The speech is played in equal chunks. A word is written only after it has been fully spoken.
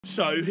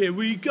So here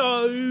we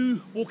go,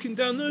 walking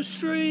down the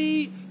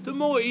street, the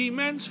mighty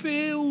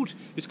Mansfield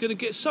is going to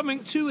get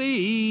something to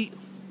eat.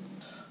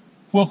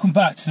 Welcome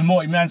back to the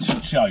Mighty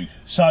Mansfield show.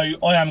 So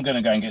I am going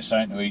to go and get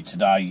something to eat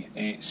today.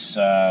 It's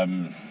a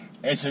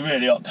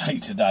really hot day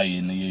today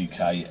in the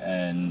UK,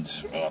 and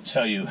I'll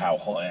tell you how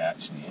hot it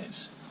actually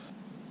is.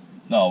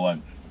 No, I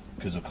won't,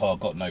 because I've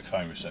got no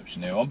phone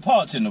reception here. I'm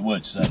parked in the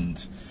woods,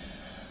 and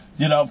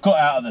you know, I've got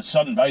out of the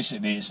sun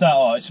basically. It's that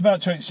hot. It's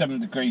about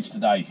 27 degrees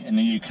today in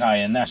the UK,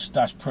 and that's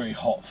pretty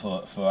hot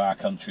for our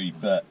country.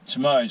 But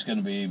tomorrow's going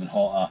to be even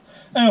hotter.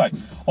 Anyway,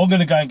 I'm going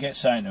to go and get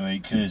something to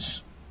eat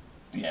because,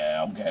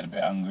 yeah, I'm getting a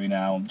bit hungry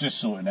now. I'm just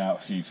sorting out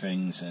a few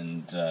things,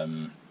 and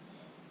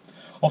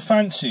I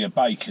fancy a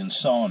bacon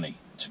sarnie,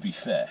 to be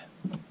fair.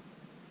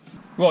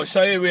 Right,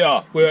 so here we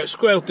are. We're at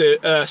Square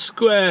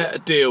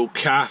Deal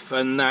Cafe,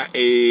 and that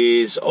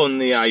is on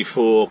the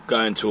A4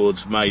 going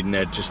towards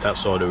Maidenhead, just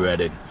outside of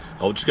Reading.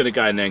 I'm just going to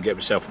go in there and get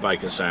myself a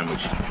bacon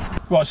sandwich.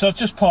 Right, so I've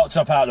just parked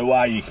up out of the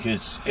way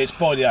because it's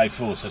by the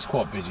A4, so it's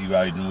quite a busy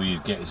road, and all you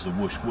get is the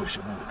whoosh whoosh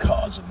of all the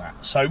cars and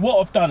that. So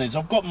what I've done is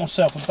I've got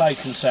myself a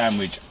bacon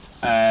sandwich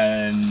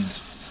and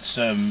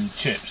some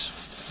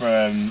chips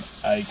from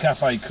a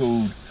cafe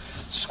called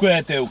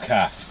Square Deal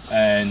Cafe.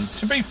 And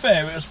to be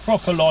fair, it was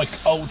proper like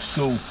old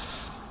school,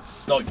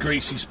 like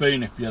greasy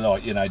spoon, if you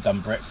like, you know, done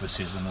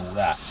breakfasts and all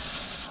that.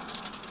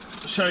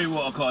 I'll show you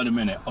what I've got in a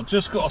minute. I've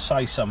just got to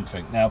say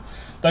something. Now,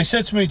 they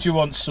said to me, do you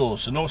want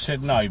sauce? And I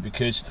said no,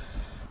 because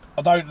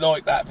I don't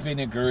like that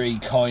vinegary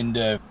kind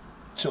of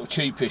sort of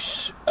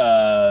cheapish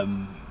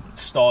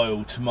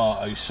style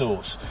tomato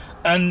sauce.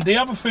 And the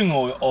other thing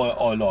I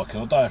like,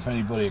 and I don't know if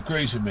anybody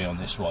agrees with me on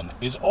this one,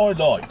 is I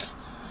like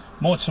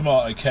my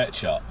tomato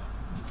ketchup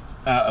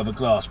out of a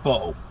glass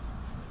bottle.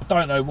 I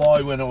don't know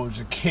why when I was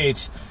a kid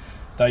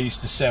they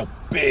used to sell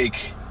big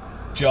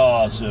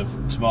jars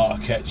of tomato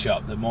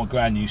ketchup that my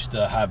gran used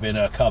to have in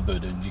her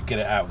cupboard, and you get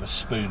it out of a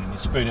spoon and you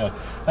spoon it on,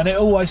 and it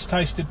always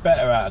tasted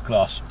better out of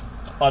glass.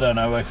 I don't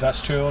know if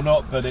that's true or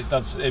not, but it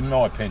does, in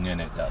my opinion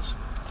it does.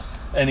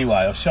 Anyway,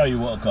 I'll show you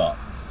what I got.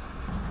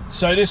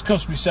 So this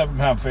cost me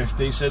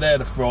 £7.50, so they're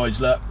the fries,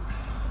 look.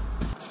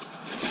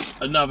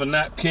 Another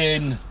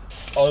napkin.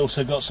 I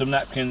also got some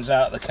napkins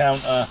out the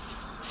counter,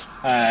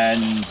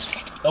 and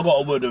I've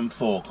got a wooden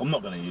fork. I'm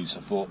not going to use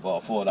the fork, but I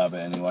thought I'd have it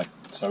anyway.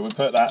 So we'll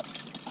put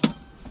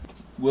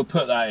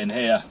that in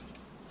here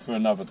for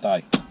another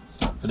day,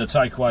 for the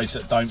takeaways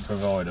that don't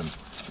provide them.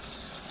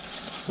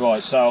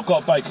 Right, so I've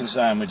got a bacon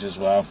sandwich as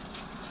well,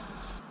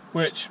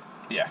 which,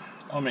 yeah,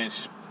 I mean,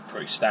 it's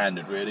pretty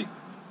standard really.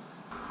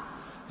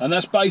 And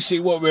that's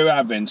basically what we're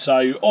having.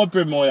 So I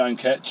bring my own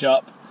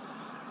ketchup,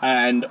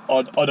 and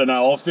I don't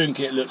know, I think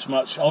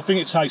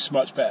it tastes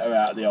much better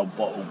out of the old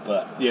bottle,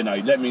 but you know,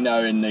 let me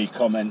know in the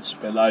comments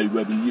below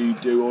whether you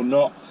do or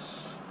not.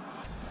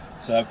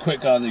 So have a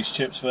quick go on these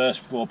chips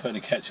first before putting the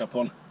ketchup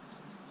on.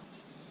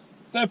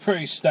 They're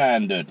pretty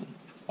standard.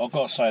 I've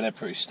got to say they're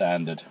pretty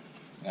standard.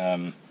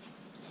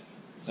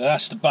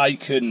 That's the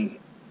bacon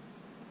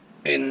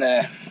in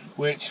there,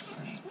 which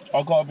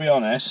I've got to be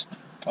honest,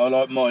 I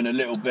like mine a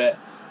little bit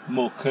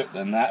more cooked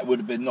than that. It would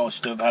have been nice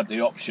to have had the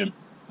option.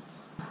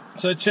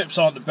 So the chips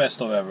aren't the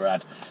best I've ever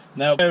had.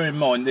 Now bear in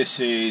mind this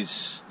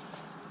is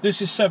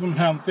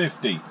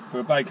 £7.50 for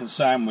a bacon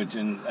sandwich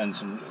and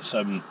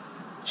some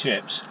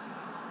chips. To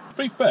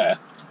be fair,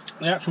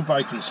 the actual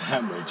bacon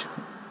sandwich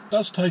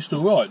does taste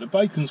alright. The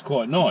bacon's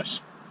quite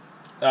nice,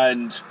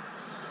 and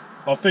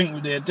I think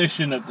with the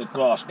addition of the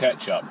glass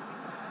ketchup,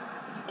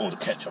 or the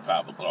ketchup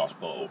out of a glass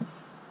bottle,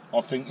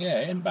 I think,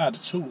 yeah, it ain't bad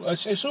at all.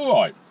 It's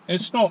alright.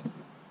 It's not,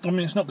 I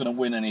mean, it's not going to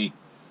win any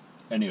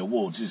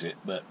awards, is it?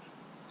 But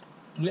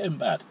it ain't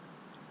bad.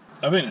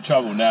 I think the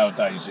trouble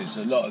nowadays is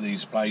a lot of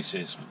these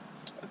places,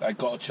 they've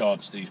got to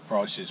charge these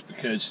prices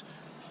because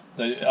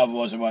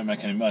otherwise they won't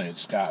make any money. It'll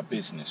just go out of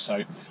business.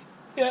 So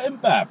yeah, it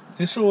ain't bad.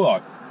 It's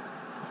alright.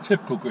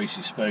 Typical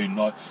greasy spoon,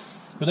 like.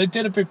 But they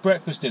did a big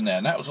breakfast in there,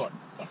 and that was like,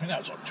 I think that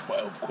was like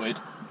 12 quid.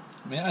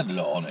 I mean, it had a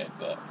lot on it,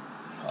 but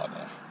I don't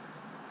know.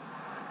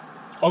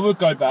 I would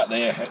go back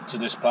there to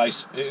this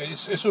place.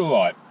 It's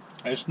alright.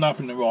 It's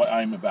nothing to write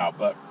home about,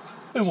 but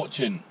I've been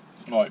watching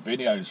like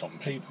videos on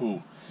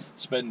people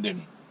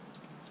spending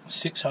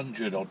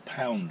 £600 odd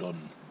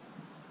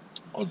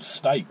on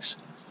steaks.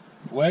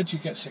 Where do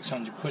you get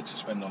 600 quid to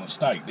spend on a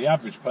steak? The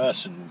average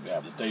person wouldn't be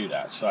able to do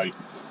that. So I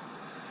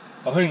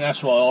think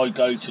that's why I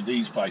go to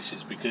these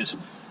places, because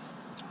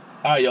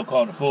A, I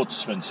can't afford to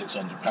spend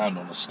 £600 on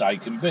a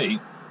steak, and B,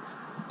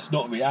 it's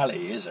not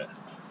reality, is it?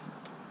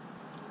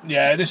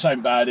 Yeah, this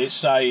ain't bad.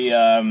 It's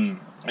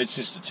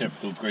just a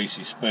typical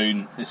greasy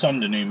spoon. It's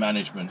under new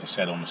management, it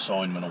said on the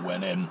sign when I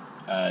went in,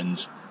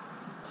 and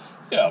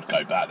yeah, I'd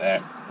go back there.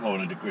 If I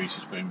wanted a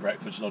greasy spoon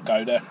breakfast, I'd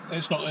go there.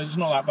 It's not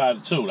that bad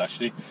at all,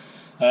 actually,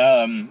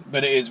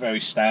 but it is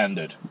very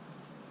standard.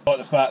 I like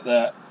the fact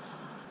that,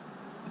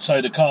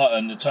 so the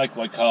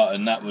takeaway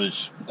carton, that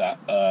was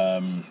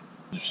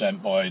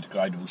sent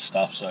biodegradable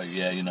stuff, so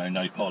yeah, you know,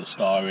 no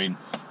polystyrene.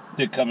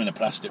 Did come in a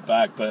plastic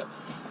bag, but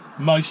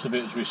most of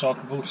it was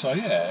recyclable, so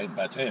yeah,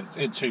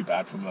 ain't too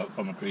bad from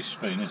a greasy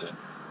spoon, is it?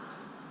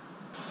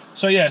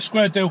 So yeah,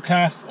 square deal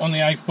calf on the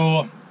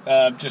A4,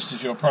 just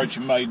as you're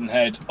approaching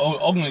Maidenhead.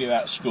 I'm going to give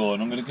that a score,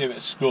 and I'm going to give it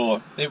a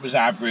score. It was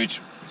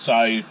average, so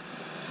I've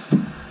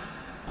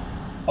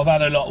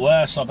had a lot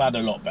worse, I've had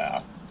a lot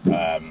better.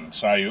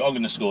 So I'm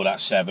going to score that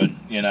 7.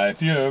 You know,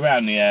 if you're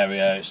around the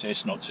area,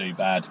 it's not too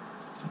bad.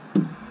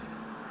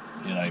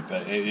 You know,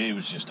 but it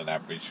was just an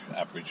average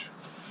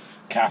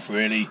calf,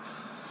 really.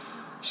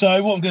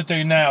 So what I'm going to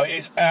do now,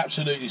 it's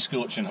absolutely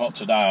scorching hot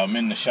today. I'm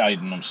in the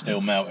shade and I'm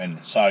still melting.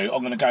 So I'm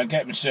going to go and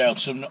get myself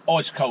some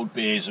ice cold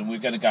beers, and we're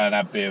going to go and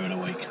have beer of the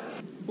week.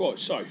 Right,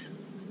 so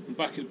I'm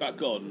back in the back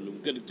garden.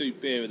 I'm going to do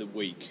beer of the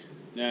week.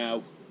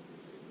 Now,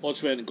 I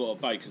just went and got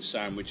a bacon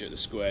sandwich at the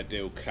Square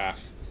Deal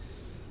Calf,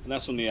 and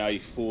that's on the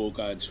A4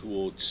 going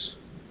towards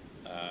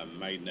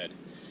Maidenhead.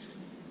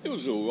 It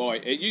was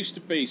alright. It used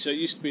to be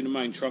the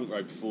main trunk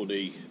road before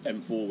the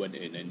M4 went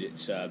in, and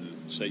it's so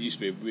it used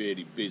to be a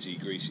really busy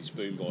greasy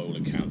spoon by all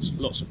accounts.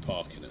 Lots of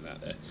parking and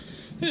that there.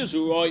 It was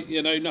alright,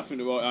 you know, nothing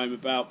to write home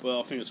about, but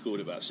I think I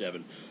scored about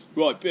 7.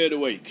 Right, beer of the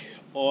week.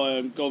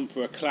 I'm gone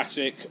for a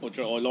classic. I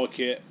like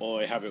it.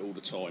 I have it all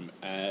the time,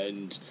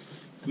 and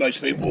most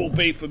people will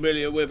be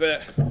familiar with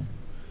it.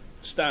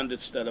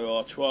 Standard Stella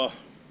Artois.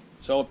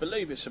 So I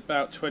believe it's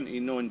about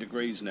 29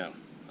 degrees now.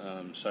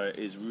 So it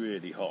is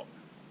really hot.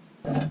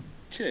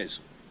 Cheers.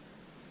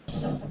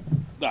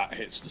 That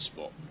hits the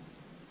spot.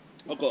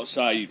 I've got to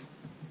say,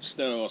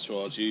 Stella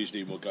Artois is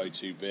usually my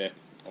go-to beer.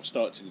 I've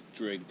started to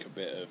drink a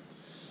bit of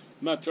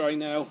Madre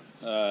now,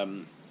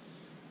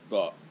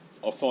 but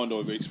I find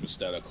I reach for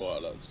Stella quite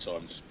a lot of the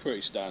time. It's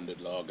pretty standard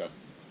lager,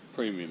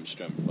 premium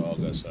strength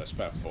lager, so it's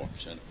about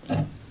 4%.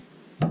 Yeah,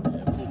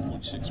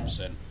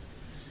 4.6%.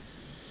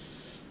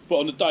 But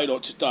on a day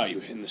like today,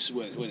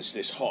 when it's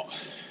this hot,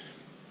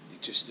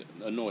 just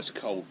a nice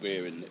cold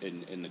beer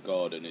in the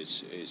garden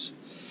is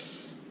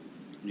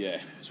yeah,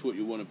 it's what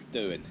you want to be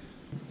doing.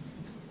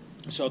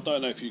 So I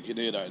don't know if you can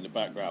hear that in the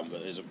background,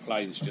 but there's a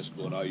plane's just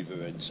gone over,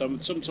 and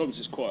sometimes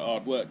it's quite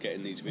hard work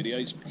getting these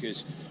videos,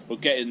 because we're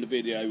getting the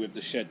video with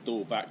the shed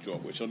door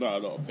backdrop, which I know a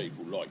lot of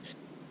people like.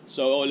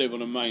 So I live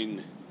on a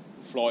main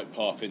flight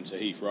path into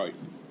Heathrow,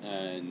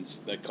 and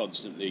they're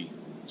constantly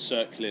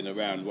circling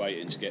around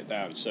waiting to get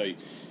down. So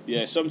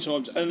yeah,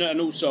 sometimes,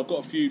 and also I've got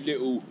a few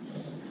little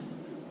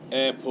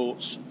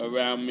airports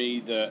around me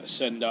that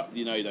send up,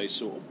 you know, those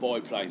sort of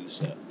biplanes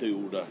that do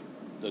all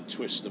the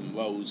twists and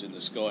rolls in the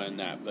sky and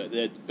that, but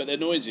they're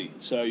noisy.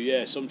 So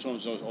yeah,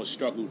 sometimes I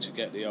struggle to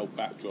get the old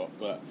backdrop,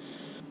 but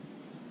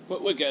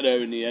we'll get there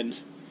in the end.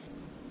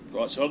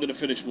 Right, so I'm going to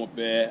finish my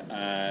beer,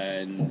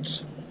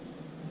 and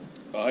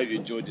I hope you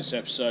enjoyed this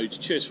episode.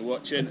 Cheers for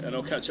watching, and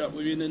I'll catch up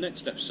with you in the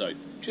next episode.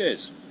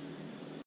 Cheers.